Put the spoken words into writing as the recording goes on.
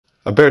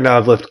I better not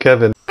have left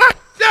Kevin.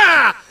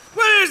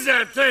 What is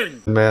that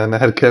thing? Man, I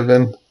had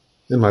Kevin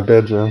in my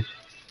bedroom.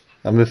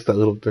 I missed that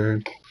little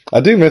bird. I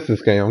do miss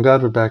this game. I'm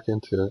glad we're back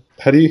into it.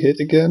 How do you hit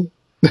again?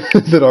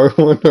 Is it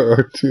R1 or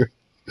R2?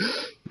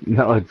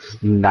 No,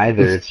 it's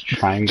neither. It's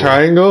triangle.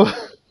 Triangle?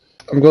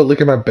 I'm gonna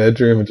look at my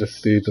bedroom and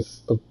just see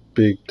a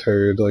big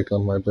turd like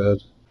on my bed.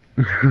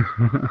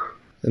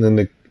 And then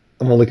I'm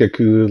gonna look at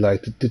Kulu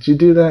like, did you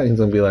do that? And he's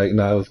gonna be like,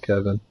 no, it was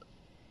Kevin.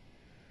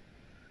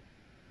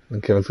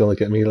 And Kevin's gonna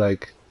look at me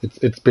like,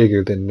 it's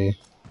bigger than me.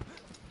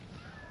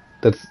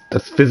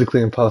 That's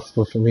physically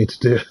impossible for me to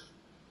do.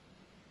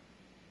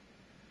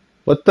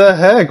 What the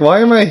heck?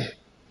 Why am I...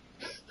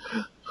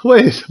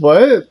 Wait,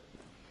 what?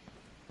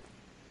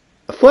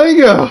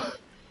 Flango!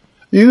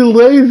 You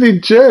lazy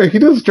jerk! You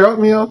just dropped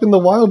me off in the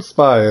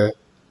wildspire!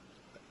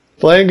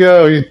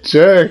 Flango, you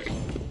jerk!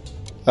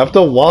 I have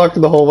to walk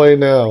the whole way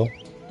now.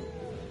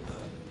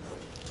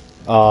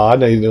 Aw, I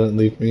know you didn't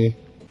leave me.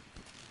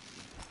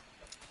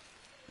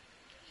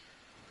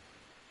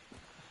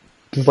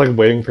 Just like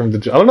waiting for him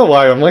to I don't know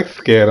why, I'm like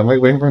scared. I'm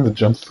like waiting for him to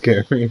jump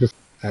scare me.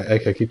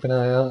 Okay, keep an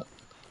eye out.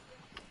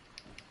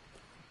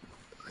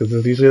 Because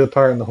it's usually the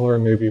part in the horror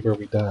movie where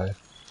we die.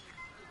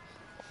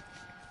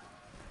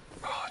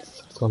 Oh,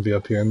 it's gonna be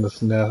up here in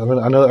this nest. I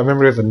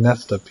remember there's a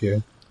nest up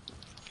here.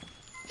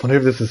 I wonder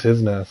if this is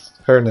his nest.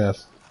 Her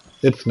nest.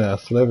 Its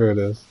nest. Whatever it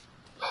is.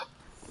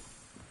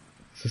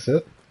 Is this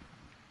it?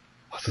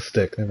 Oh, it's a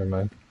stick. Never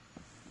mind.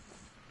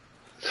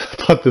 I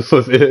thought this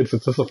was it. It's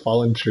just a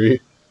fallen tree.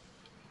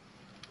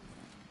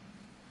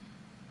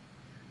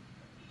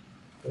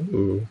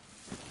 Ooh.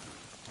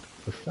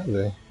 A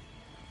feather.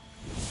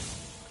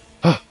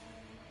 Ah!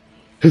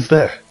 Who's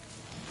there?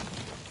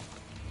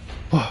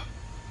 Oh.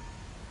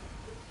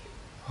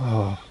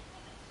 Oh.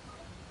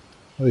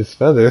 All these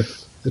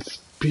feathers. It's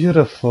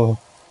beautiful.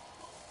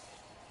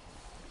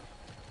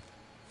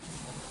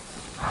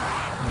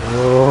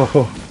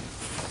 Whoa.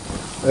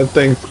 That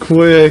thing's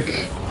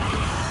quick.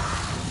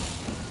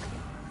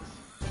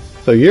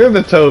 So you're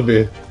the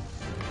Toby.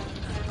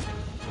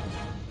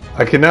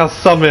 I can now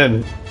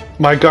summon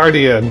my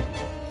guardian,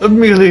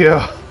 Emilio.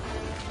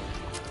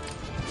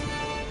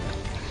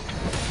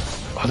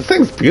 Oh, this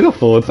thing's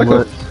beautiful. It's like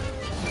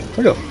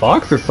a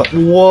fox or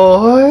something.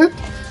 What?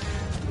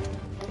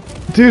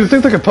 Dude, this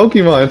thing's like a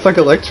Pokemon. It's like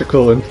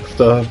electrical and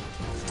stuff.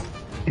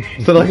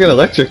 It's like an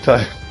electric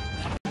type.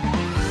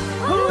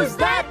 Who's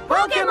that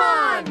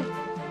Pokemon?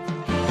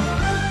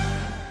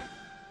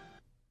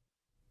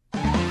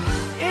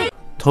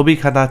 Tobi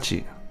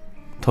Kadachi.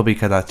 Tobi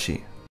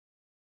Kadachi.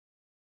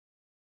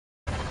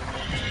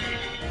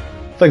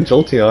 It's like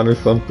Jolteon or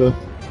something.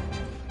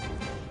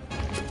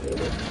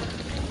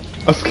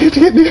 I'm scared to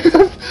get near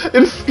him.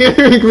 It's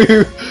scaring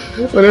me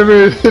whenever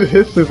it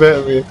hisses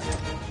at me.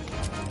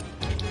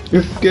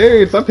 It's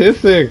scary. Stop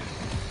hissing.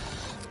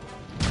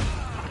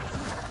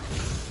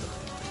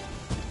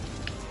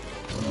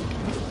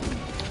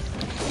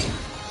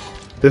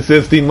 This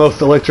is the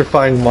most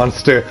electrifying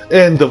monster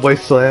in the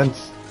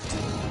wastelands.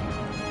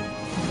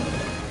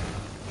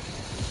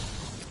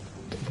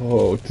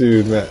 Oh,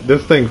 dude, man,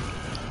 this thing.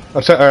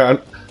 Alright,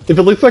 if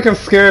it looks like I'm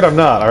scared, I'm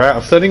not, alright?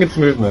 I'm studying its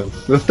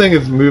movements. This thing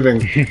is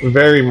moving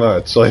very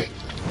much, like...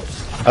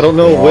 I don't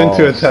know when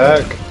to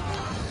attack.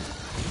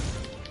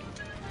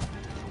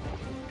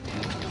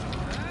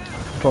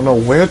 I don't know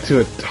where to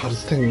attack. Oh,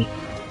 this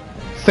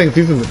thing's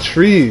using the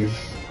trees.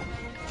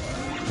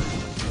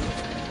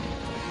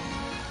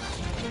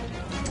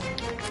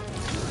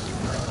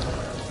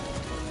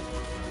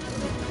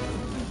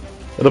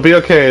 It'll be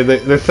okay,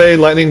 they say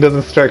lightning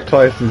doesn't strike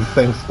twice in the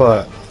same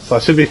spot, so I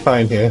should be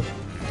fine here.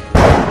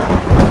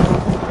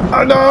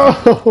 Oh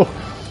no!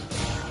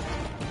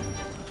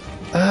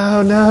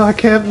 Oh no, I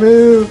can't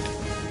move!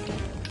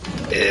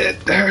 It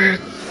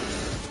hurts!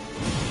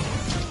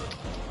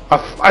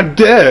 I'm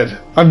dead!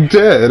 I'm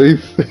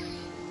dead!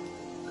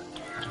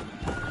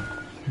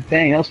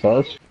 Dang, that was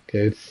close.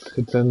 Okay,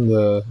 it's in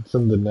the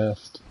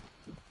nest.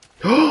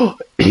 Oh,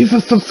 he's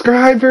a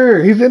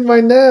subscriber! He's in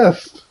my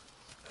nest!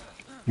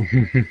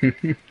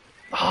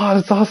 Oh,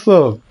 that's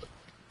awesome!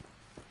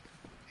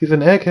 He's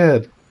an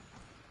egghead.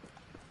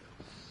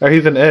 Or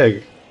he's an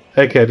egg.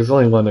 Egghead, there's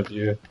only one of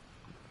you.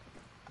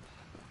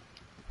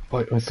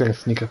 Wait, I'm starting to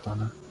sneak up on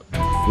him.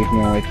 Keep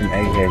me away from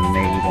Egghead and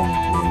maybe don't.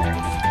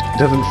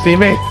 Doesn't see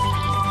me?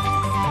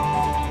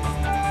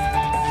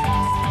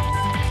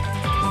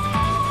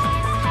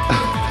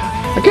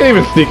 I can't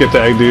even sneak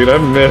attack, dude. I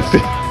missed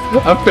it.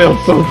 I failed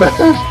so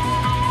bad.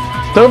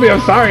 Toby,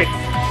 I'm sorry.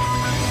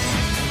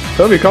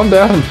 Toby, calm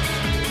down.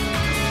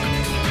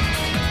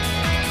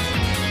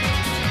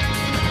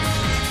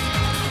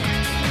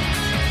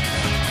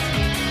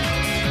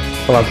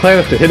 Well, my plan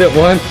is to hit it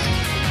once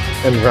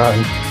and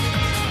run.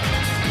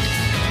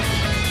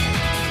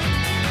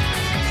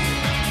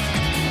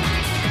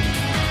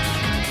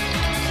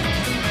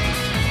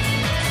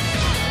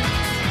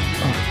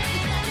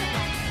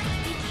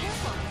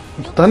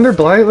 Thunder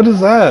Blight? What is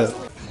that?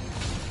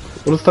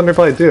 What does Thunder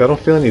Blight do? I don't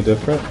feel any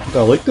different. Do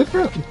I look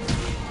different?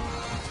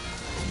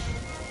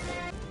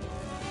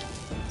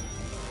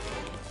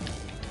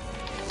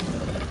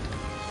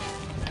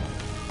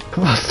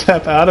 Come on,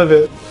 snap out of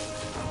it.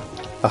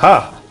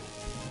 Aha!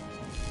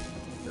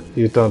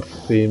 You don't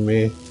see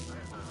me.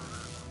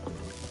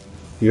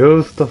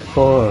 Use the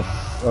force.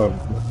 Oh.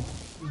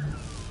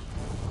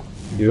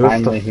 Use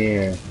Finally the...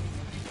 here.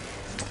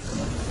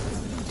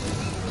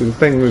 Dude, this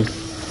thing moves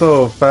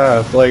so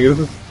fast. Like, this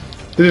is...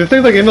 Dude, this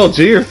thing's like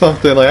MLG or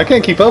something. Like, I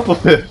can't keep up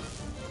with it.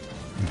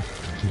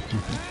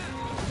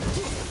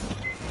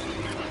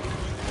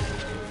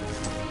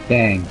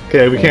 Dang.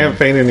 Okay, we can't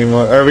faint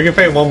anymore. Or we can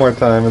faint one more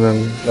time and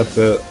then that's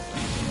it.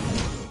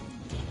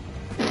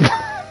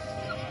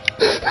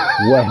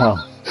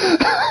 Well,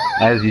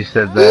 as you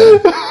said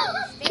that.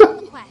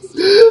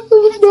 It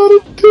was not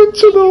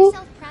intentional.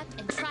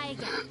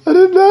 I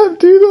did not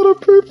do that on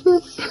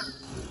purpose.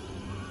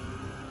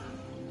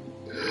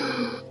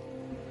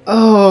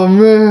 Oh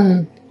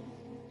man.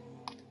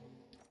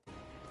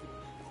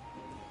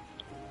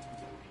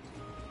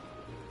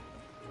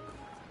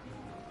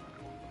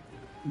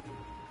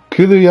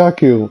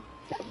 Kuluyaku.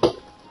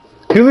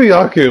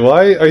 Kuluyaku,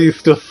 why are you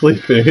still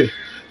sleeping?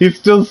 He's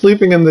still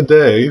sleeping in the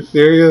day. Are you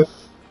serious?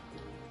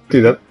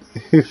 Dude,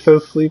 he's so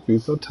sleepy,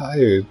 so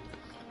tired.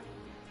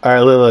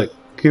 Alright, look,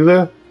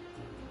 Kulu,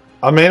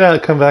 I may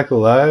not come back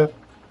alive,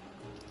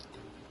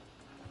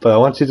 but I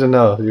want you to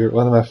know you're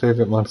one of my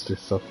favorite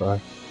monsters so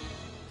far.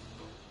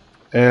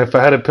 And if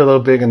I had a pillow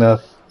big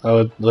enough, I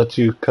would let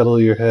you cuddle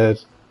your head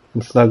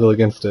and snuggle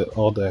against it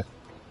all day.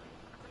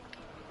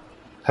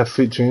 Have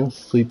sweet dreams,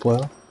 sleep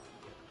well.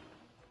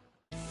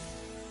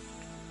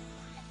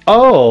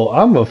 Oh,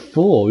 I'm a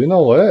fool. You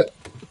know what?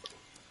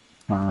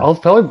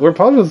 We're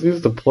probably just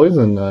use the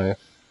poison knife.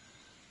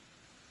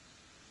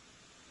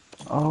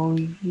 Oh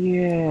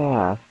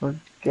yeah, I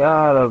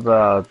forgot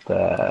about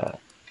that.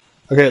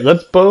 Okay,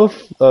 let's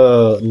both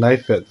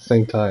knife it at the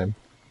same time.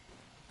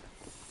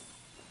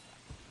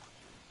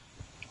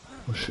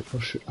 Oh shoot, oh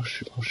shoot, oh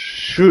shoot, oh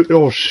shoot,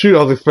 oh shoot,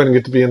 I was expecting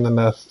it to be in the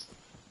nest.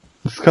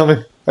 It's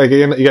coming. Alright,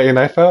 you got your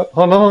knife out?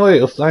 Oh no, wait,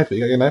 let's knife it.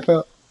 You got your knife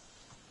out?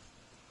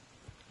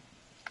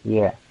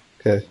 Yeah.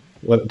 Okay.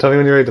 Tell me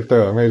when you're ready to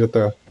throw. I'm ready to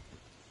throw.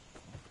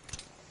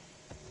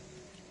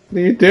 What are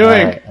you doing?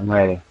 Alright, I'm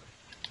ready.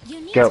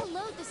 You need Go. to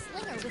load the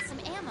slinger with some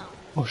ammo.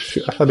 Oh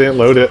shit, I didn't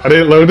load it. I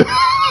didn't load it.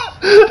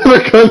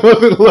 My gun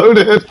wasn't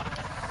loaded.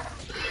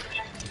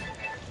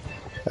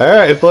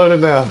 Alright, it's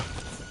loaded now.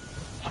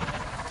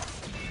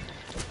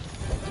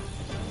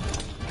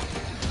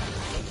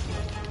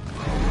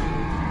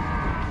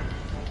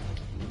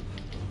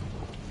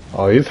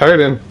 Oh, he's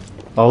hurting.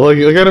 Oh, look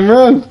at him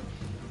run.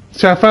 He's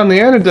trying to find the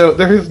antidote.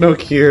 There is no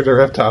cure to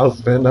reptile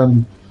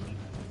venom.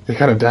 You're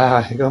gonna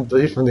die. You're gonna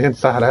bleed from the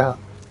inside out.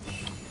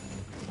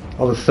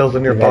 All the cells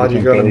in your body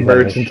are gonna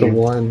merge into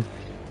one.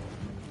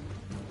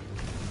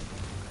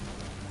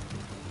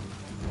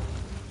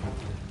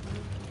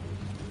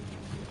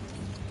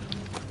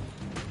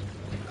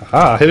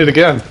 Ah, hit it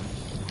again.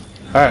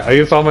 Alright, I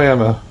used all my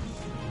ammo.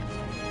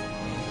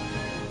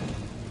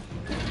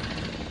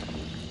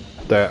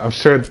 There,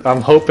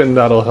 I'm hoping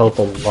that'll help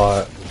a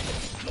lot.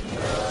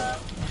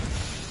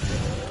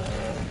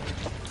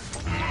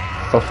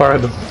 So far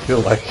it doesn't feel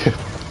like it.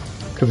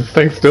 Because this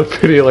thing's still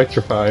pretty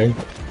electrifying.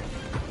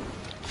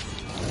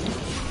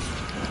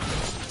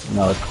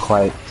 No, it's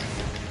quite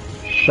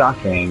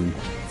shocking.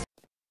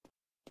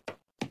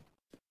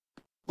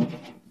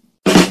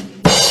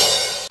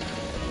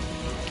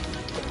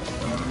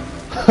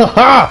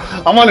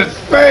 Haha! I'm on its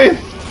face!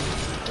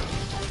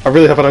 I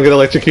really hope I don't get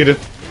electrocuted.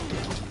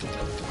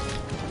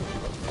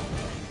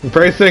 I'm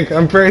bracing!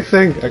 I'm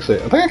bracing!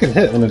 Actually, I think I can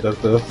hit when it does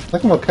this. I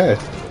think I'm okay.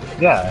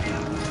 Yeah.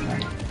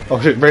 Oh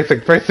shit,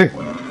 bracing, bracing!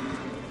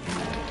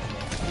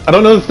 I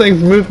don't know this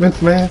thing's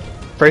movements, man!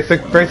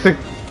 Bracing, bracing,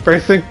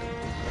 bracing!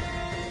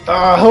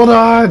 Ah, hold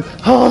on!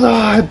 Hold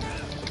on!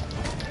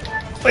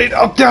 Wait,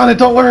 I'll down it,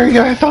 don't worry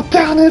guys, I'll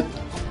down it!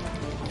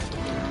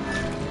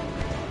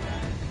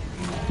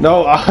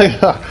 No,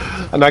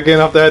 I'm not getting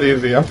off that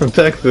easy, I'm from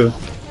Texas.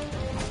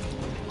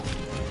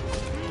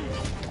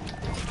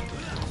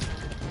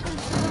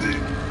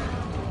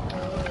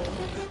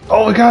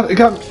 Oh, it got,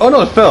 oh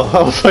no, it fell.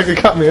 I was like,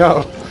 it got me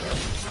out.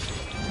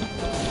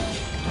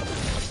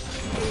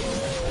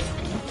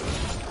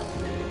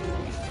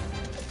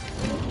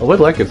 I would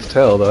like its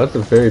tail though, that's a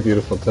very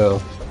beautiful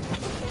tail.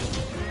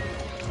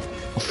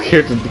 I'm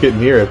scared to get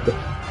near it though.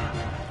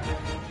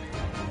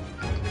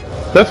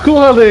 That's cool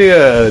how they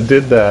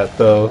did that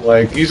though,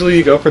 like usually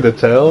you go for the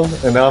tail,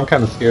 and now I'm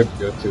kind of scared to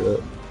go to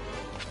it.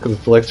 Because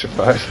it's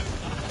electrified.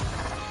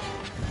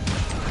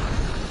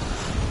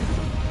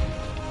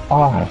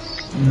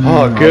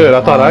 Oh good,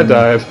 I thought I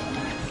died.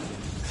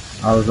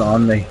 I was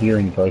on the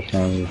healing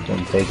potion and just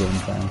didn't take it in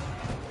time.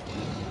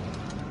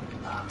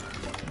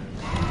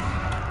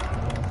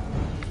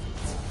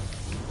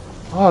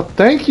 Oh,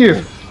 thank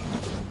you!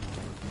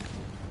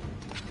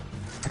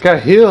 I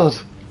got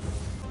healed!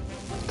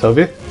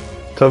 Toby?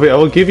 Toby, I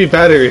will give you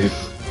batteries!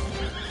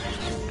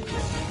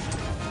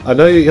 I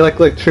know you like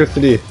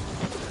electricity.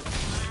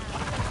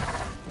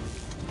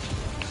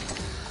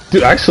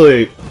 Dude,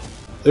 actually...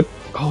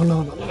 oh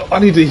no, no, no, I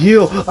need to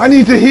heal! I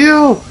need to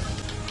heal!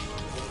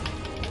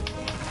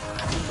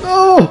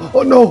 No!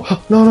 Oh no!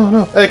 No, no,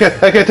 no!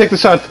 Egghead, take the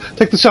shots!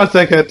 Take the shots,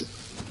 Egghead!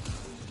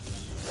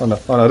 Oh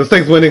no, this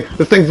thing's winning!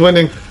 This thing's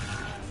winning!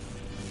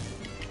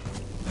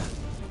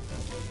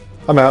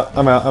 I'm out.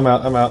 I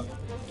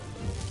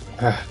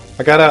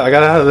got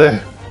out of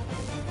there.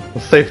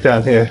 I'm safe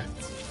down here.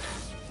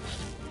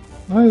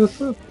 Hey,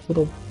 what's up,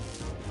 little...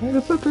 Hey,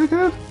 what's up,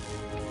 Egghead?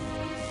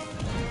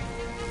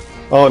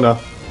 Oh no.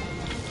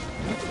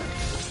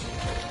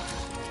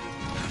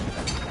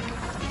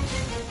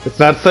 It's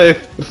not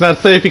safe. It's not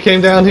safe. He came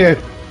down here.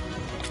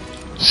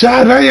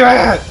 Shad, where are you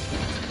at?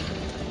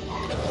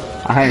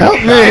 I'm Help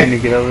trying me!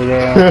 to get over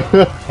there.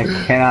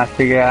 I cannot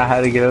figure out how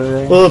to get over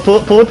there. Well,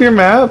 pull up your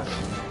map.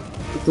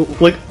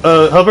 Like,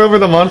 hover over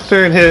the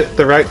monster and hit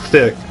the right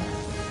stick.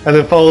 And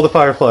then follow the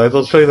fireflies.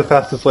 I'll show you the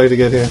fastest way to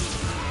get here.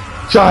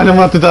 John, I'm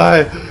about to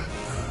die!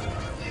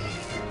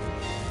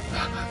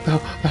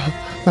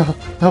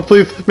 No,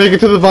 please, make it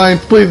to the vines.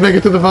 Please, make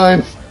it to the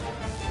vines.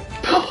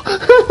 No.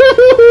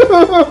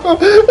 I'm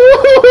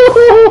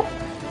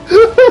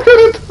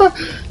gonna die.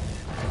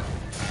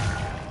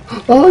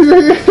 Oh,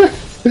 you're here.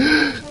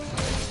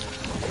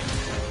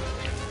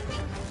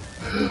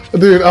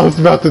 Dude, I was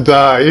about to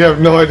die. You have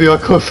no idea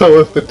how close I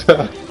was to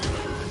die.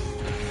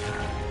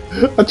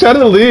 I'm trying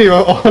to leave.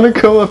 I want to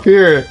go up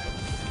here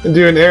and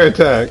do an air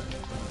attack.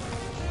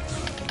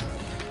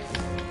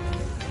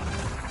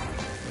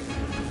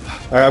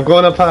 Alright, I'm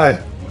going up high.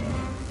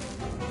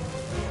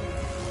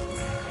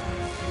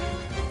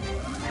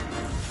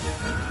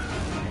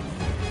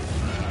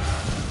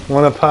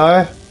 One up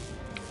high?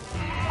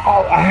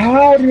 Oh,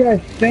 how did I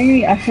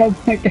think? I had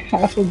like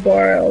half a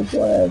bar else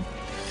left.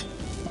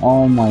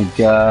 Oh my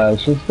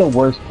gosh, this is the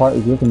worst part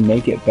is you have to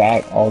make it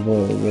back all the way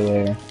over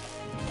there.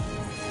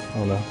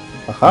 Oh no.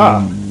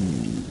 Aha!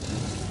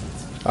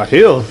 I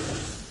healed!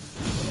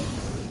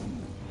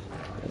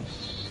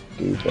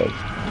 Stupid.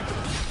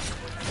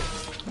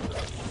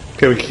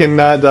 Okay, we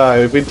cannot die.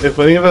 If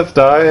any of us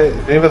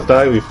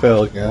die, we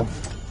fail again.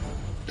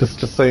 Just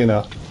so you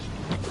know.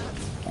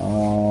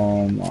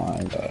 Oh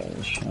my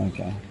gosh,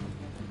 okay.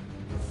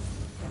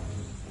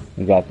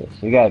 We got this.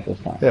 We got it this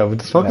time. Yeah, but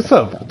just focus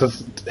up.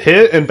 Just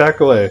hit and back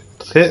away.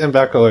 Just hit and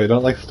back away.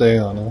 Don't like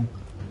staying on them.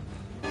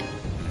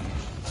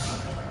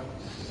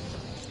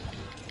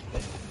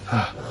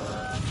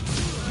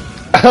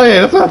 Oh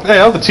yeah, that's not. Hey,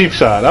 that was a cheap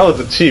shot. That was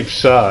a cheap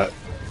shot.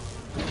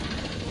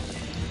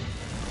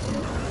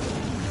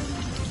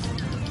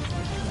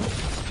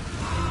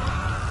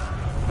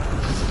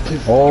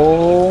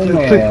 Oh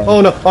man.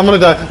 Oh no, I'm gonna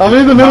die. I'm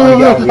in the middle of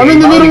this. I'm in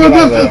the middle of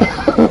this.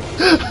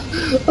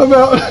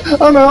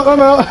 I'm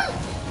out.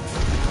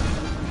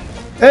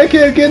 Hey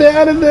kid, get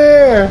out of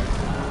there!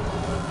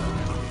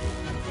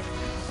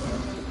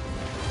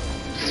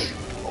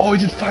 Oh, he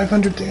did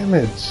 500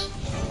 damage.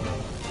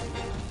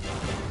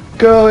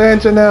 Go,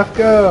 Anjanaf,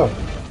 go!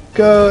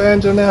 Go,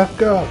 Anjanaf,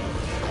 go!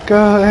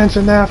 Go,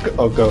 Anjanaf, go!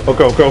 Oh, go! Oh,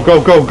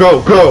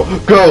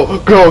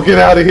 go! Get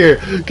out of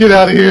here! Get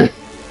out of here!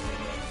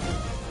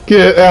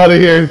 Get out of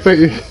here!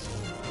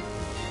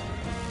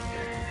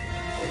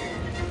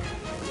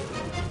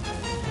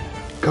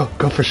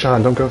 Go for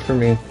Sean. Don't go for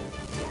me.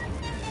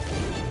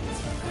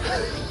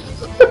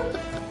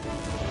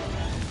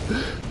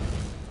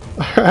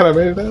 Alright, I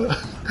made it out.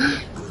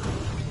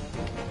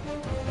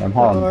 I'm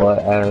hauling butt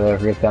out of there,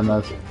 forget that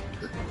mess.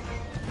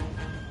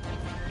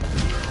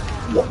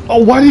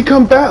 Oh, why did he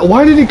come back?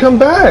 Why did he come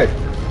back?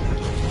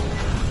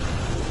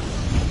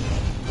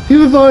 He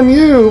was on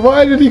you.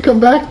 Why did he come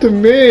back to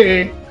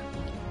me?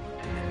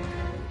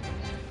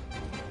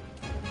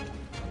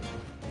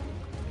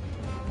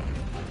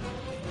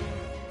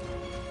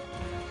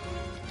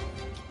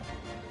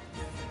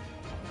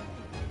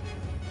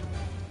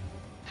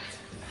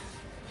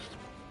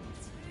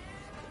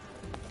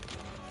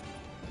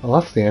 I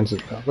lost the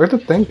engine. Where'd the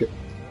thing go?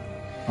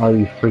 Are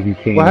you freaking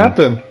kidding What me?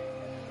 happened?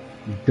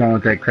 Done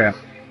with that crap.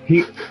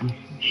 He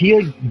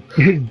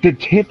the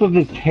tip of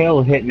his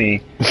tail hit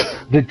me.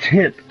 The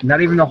tip,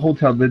 not even the whole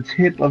tail, the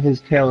tip of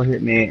his tail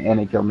hit me and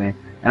it killed me.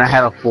 And I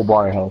had a full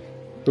bar of health.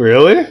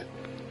 Really?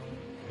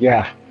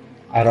 Yeah.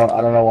 I don't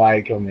know why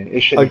it killed me. It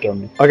shouldn't kill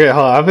me. Okay,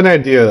 hold on. I have an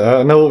idea.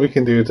 I know what we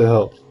can do to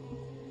help.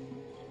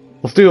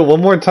 Let's do it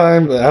one more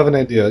time. I have an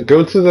idea.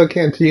 Go to the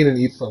canteen and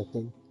eat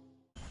something.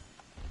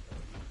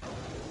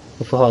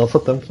 Let's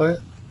let them fight.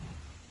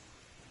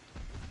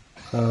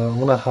 I'm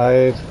gonna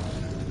hide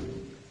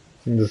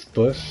in this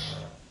bush.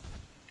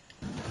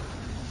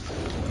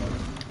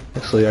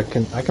 Actually, I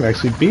can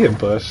actually be a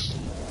bush.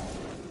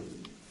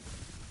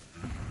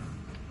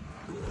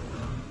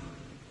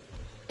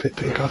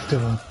 Put your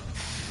costume on.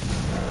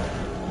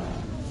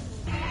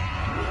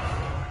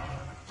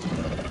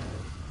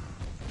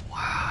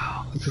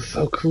 Wow, this is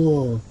so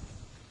cool.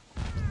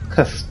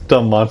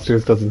 Dumb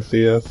monsters doesn't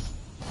see us.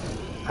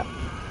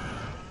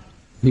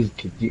 He's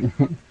kicked you.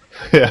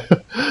 Yeah,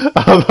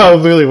 I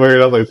was really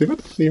worried. I was like, is he about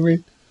to see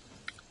me?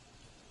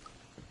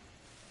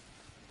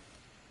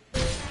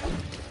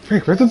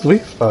 Freak, where's his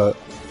weak spot?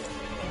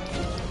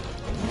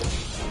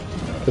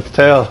 Its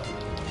tail.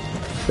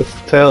 Its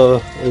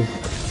tail is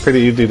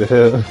pretty easy to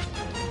hit.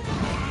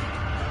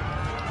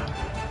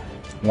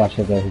 Watch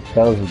it though, his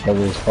tail is the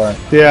deadliest part.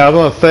 Yeah, I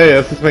was gonna say,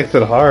 this just makes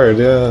it hard,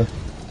 yeah.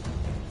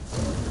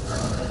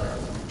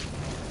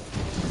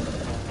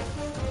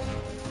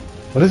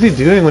 What is he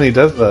doing when he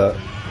does that?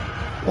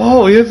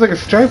 Whoa, he has like a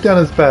stripe down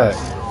his back.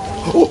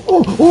 Oh,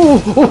 oh,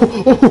 oh,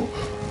 oh, oh.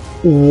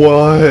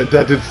 What?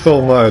 That did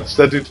so much.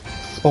 That did...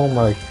 Oh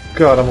my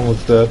god, I'm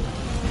almost dead.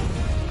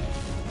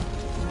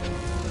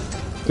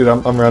 Dude,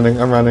 I'm running,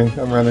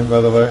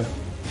 by the way. In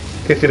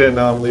case you didn't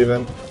know, I'm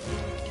leaving.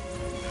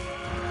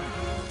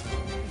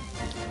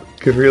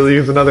 Could really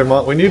use another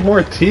we need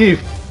more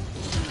teeth!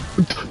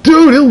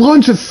 Dude, it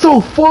launches so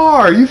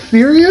far! Are you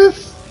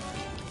serious?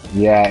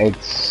 Yeah,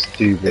 it's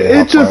stupid.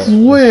 It just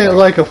went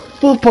like a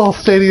football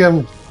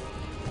stadium.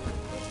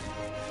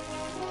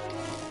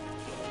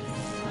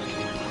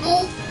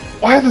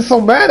 Why is it so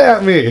mad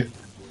at me?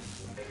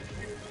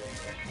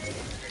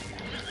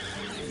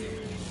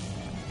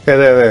 Okay,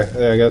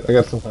 there, I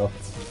got some health.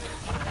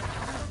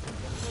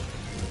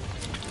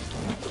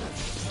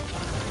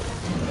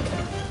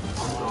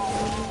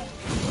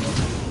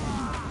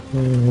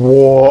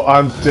 Whoa,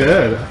 I'm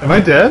dead. Am I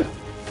dead?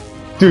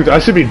 Dude, I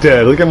should be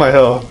dead. Look at my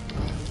health.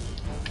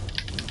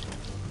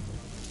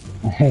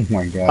 Oh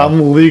my god.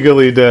 I'm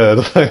legally dead.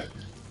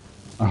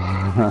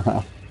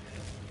 I'm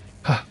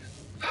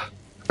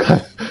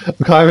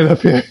climbing up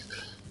here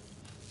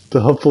to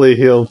hopefully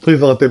heal. Please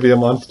don't let there be a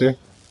monster.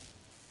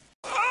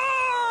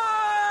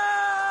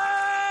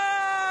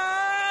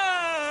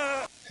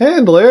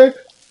 Handler?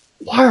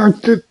 Why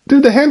aren't dude,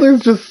 the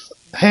handler's just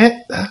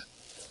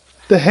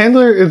the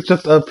handler is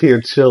just up here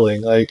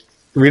chilling, like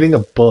reading a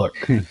book.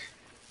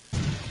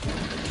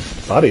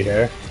 Body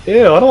hair?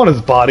 Ew, I don't want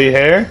his body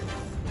hair.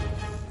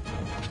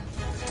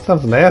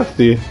 Sounds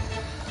nasty.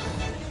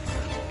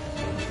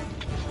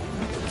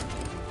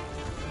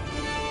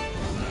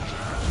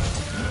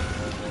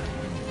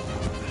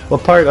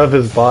 What part of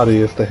his body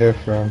is the hair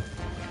from?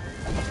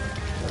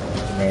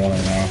 I don't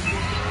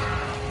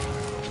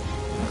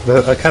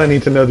know. I kind of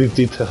need to know these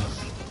details.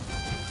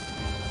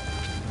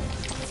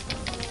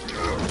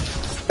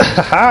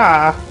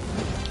 Haha!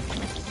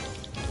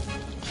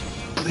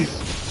 Please.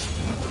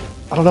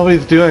 I don't know what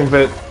he's doing,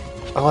 but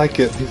I like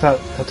it. He's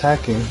not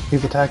attacking.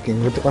 He's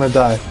attacking. We're gonna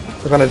die.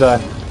 We're gonna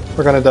die.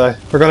 We're gonna die.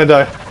 We're gonna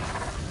die.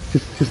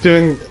 He's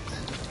doing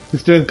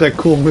like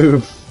cool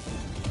moves.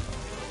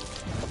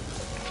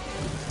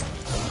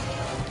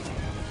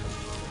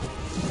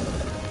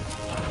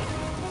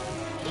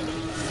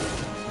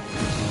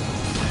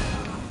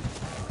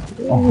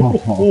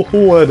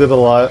 Oh, I did a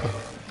lot.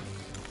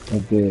 I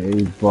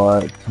did a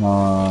butt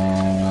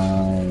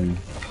ton.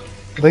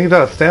 I think he's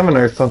out of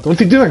stamina or something.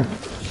 What's he doing?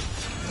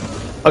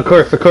 Of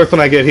course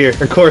when I get here.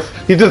 Of course,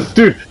 he just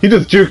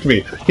juked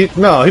me. He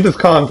just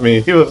conned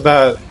me. He was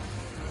not...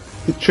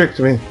 He tricked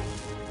me.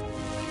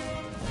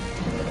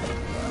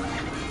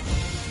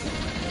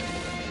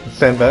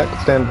 Stand back.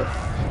 I'm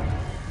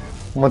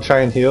gonna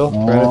try and heal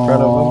right in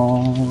front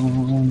of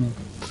him.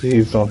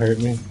 Please don't hurt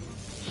me.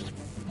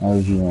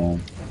 How's you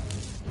on?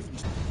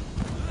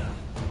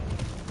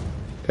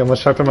 Okay, I'm gonna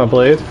sharpen my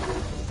blade.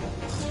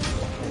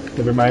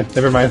 Never mind.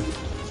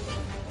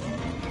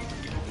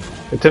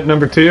 Tip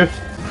number 2.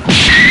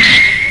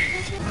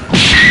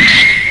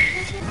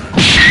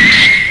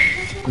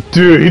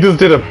 Dude, he just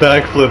did a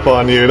backflip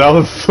on you. That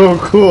was so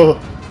cool.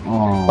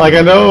 Oh. Like,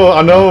 I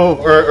know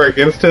we're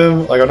against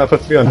him. Like, I'm not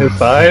supposed to be on his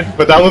side,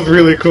 but that was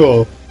really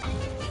cool.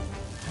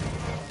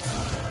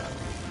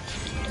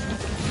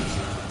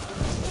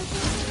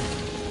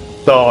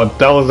 Oh,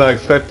 that was not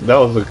expected. That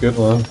was a good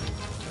one.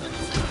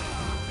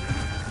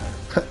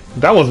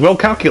 That was well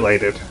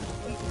calculated.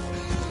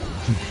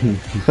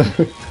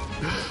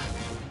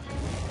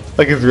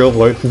 Like his real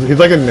voice. He's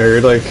like a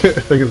nerd. Like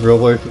his real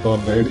voice is all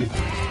nerdy.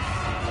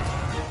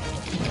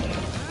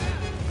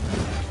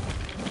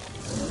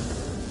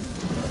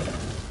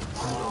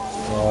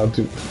 Oh,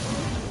 dude.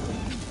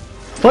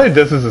 Probably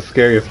this is the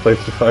scariest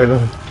place to fight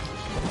him.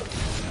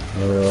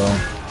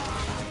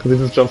 Because he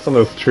just jumps on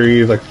those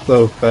trees like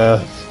so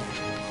fast.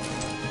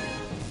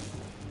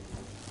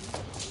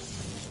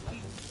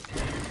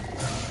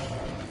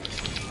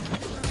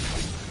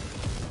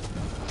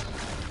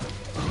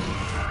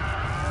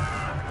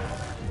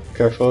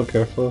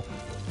 Careful.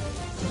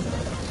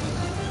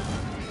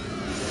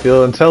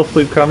 Feel intel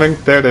sleep coming.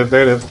 There it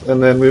is.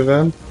 And then move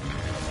in.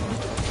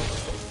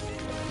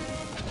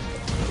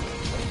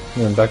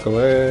 And then back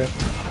away.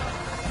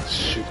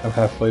 Shoot, I'm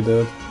halfway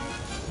dead.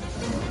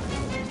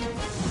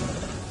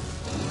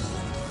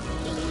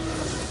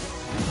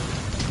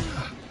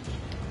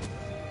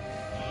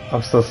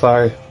 I'm so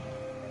sorry.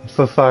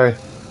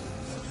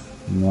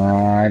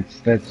 Nah,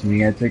 that's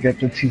me. I took up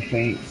the 2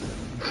 feet.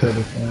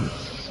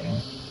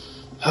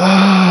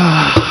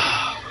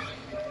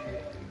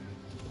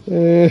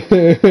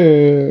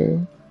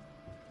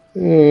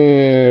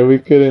 We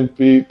couldn't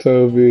beat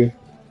Toby.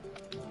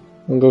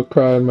 I'm gonna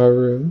cry in my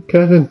room.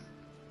 Kevin,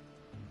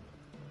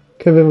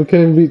 we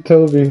couldn't beat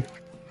Toby.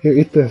 Here,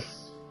 eat this.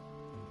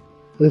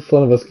 At least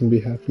one of us can be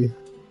happy.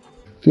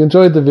 If you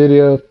enjoyed the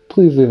video,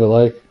 please leave a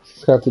like,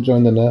 subscribe to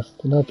join the nest,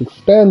 and help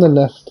expand the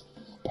nest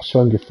by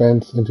showing your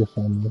friends and your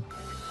family.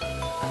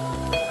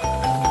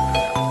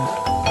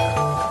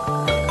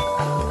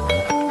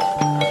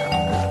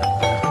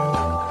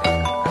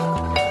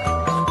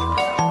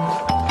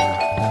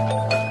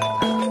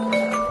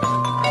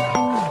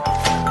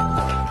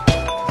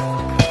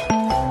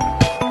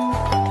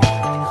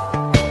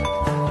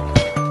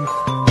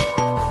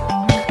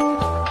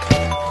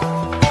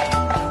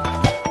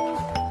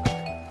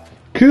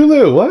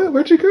 Kulu, what?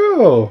 Where'd you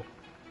go?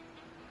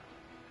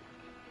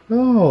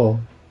 Oh.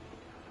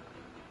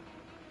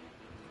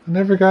 I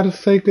never got to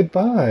say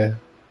goodbye.